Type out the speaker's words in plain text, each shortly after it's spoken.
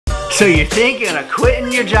So you're thinking of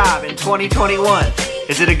quitting your job in 2021.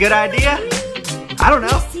 Is it a good idea? I don't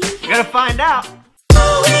know. We're gonna find out.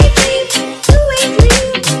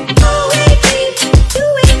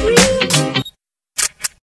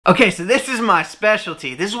 Okay, so this is my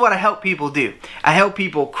specialty. This is what I help people do. I help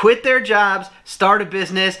people quit their jobs, start a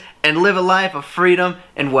business, and live a life of freedom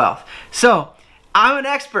and wealth. So, I'm an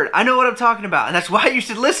expert. I know what I'm talking about, and that's why you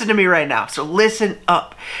should listen to me right now. So listen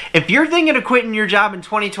up. If you're thinking of quitting your job in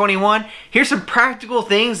 2021, here's some practical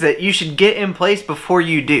things that you should get in place before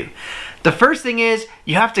you do. The first thing is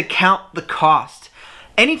you have to count the cost.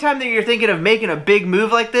 Anytime that you're thinking of making a big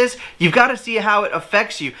move like this, you've got to see how it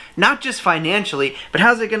affects you, not just financially, but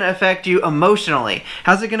how's it going to affect you emotionally?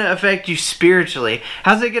 How's it going to affect you spiritually?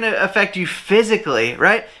 How's it going to affect you physically,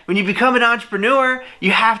 right? When you become an entrepreneur,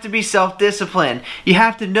 you have to be self-disciplined. You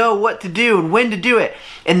have to know what to do and when to do it.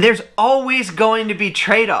 And there's always going to be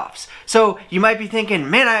trade-offs. So you might be thinking,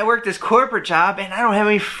 man, I work this corporate job and I don't have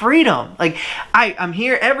any freedom. Like I'm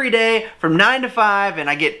here every day from 9 to 5 and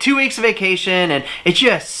I get 2 weeks of vacation and it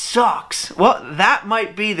just sucks. Well, that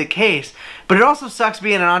might be the case, but it also sucks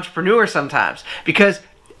being an entrepreneur sometimes because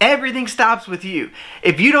everything stops with you.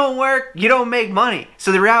 If you don't work, you don't make money.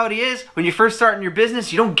 So the reality is, when you first start in your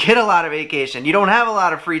business, you don't get a lot of vacation. You don't have a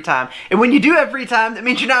lot of free time. And when you do have free time, that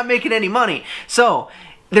means you're not making any money. So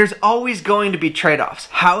there's always going to be trade-offs.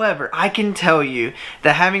 However, I can tell you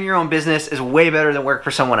that having your own business is way better than work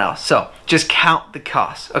for someone else. So just count the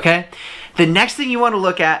costs, okay? The next thing you want to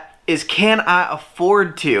look at is, can I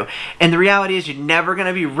afford to? And the reality is you're never going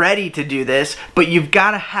to be ready to do this, but you've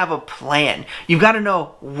got to have a plan. You've got to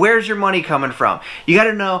know where's your money coming from. You got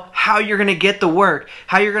to know how you're going to get the work,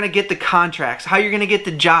 how you're going to get the contracts, how you're going to get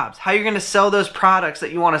the jobs, how you're going to sell those products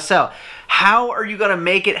that you want to sell. How are you going to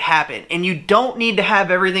make it happen? And you don't need to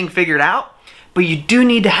have everything figured out, but you do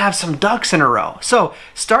need to have some ducks in a row. So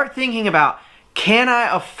start thinking about, can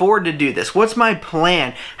I afford to do this? What's my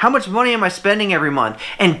plan? How much money am I spending every month?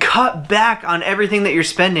 And cut back on everything that you're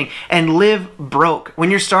spending and live broke. When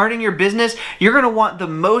you're starting your business, you're going to want the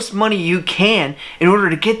most money you can in order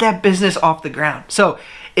to get that business off the ground. So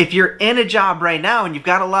if you're in a job right now and you've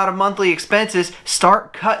got a lot of monthly expenses,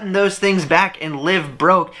 start cutting those things back and live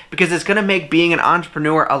broke, because it's going to make being an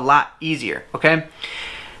entrepreneur a lot easier, okay?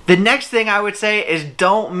 The next thing I would say is,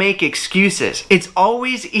 don't make excuses. It's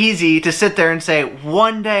always easy to sit there and say,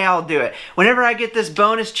 one day I'll do it. Whenever I get this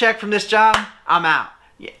bonus check from this job, I'm out.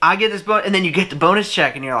 I get this bonus, and then you get the bonus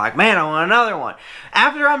check and you're like, man, I want another one.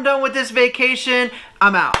 After I'm done with this vacation,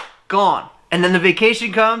 I'm out, gone. And then the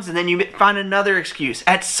vacation comes and then you find another excuse.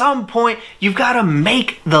 At some point, you've got to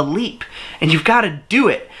make the leap and you've got to do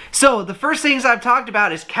it. So the first things I've talked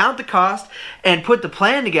about is count the cost and put the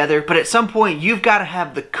plan together, but at some point you've got to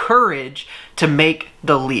have the courage to make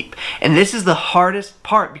the leap. And this is the hardest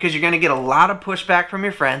part, because you're going to get a lot of pushback from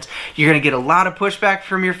your friends, you're going to get a lot of pushback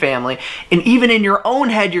from your family, and even in your own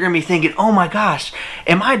head you're going to be thinking, oh my gosh,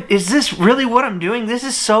 is this really what I'm doing? This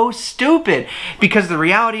is so stupid. Because the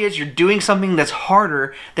reality is you're doing something that's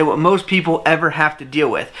harder than what most people ever have to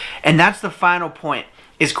deal with. And that's the final point.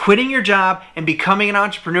 Is quitting your job and becoming an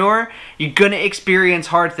entrepreneur, you're going to experience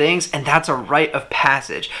hard things, and that's a rite of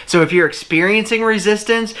passage. So if you're experiencing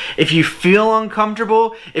resistance, if you feel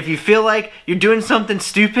uncomfortable, if you feel like you're doing something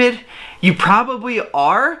stupid, you probably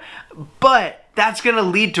are, but that's going to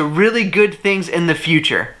lead to really good things in the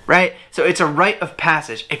future, right? So it's a rite of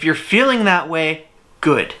passage. If you're feeling that way,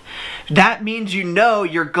 good. That means you know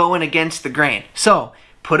you're going against the grain. So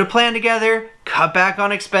put a plan together, cut back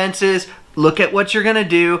on expenses, look at what you're gonna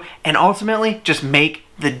do, and ultimately just make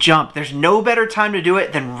the jump. There's no better time to do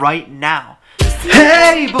it than right now.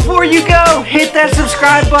 Hey, before you go, hit that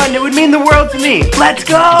subscribe button. It would mean the world to me. Let's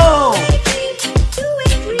go!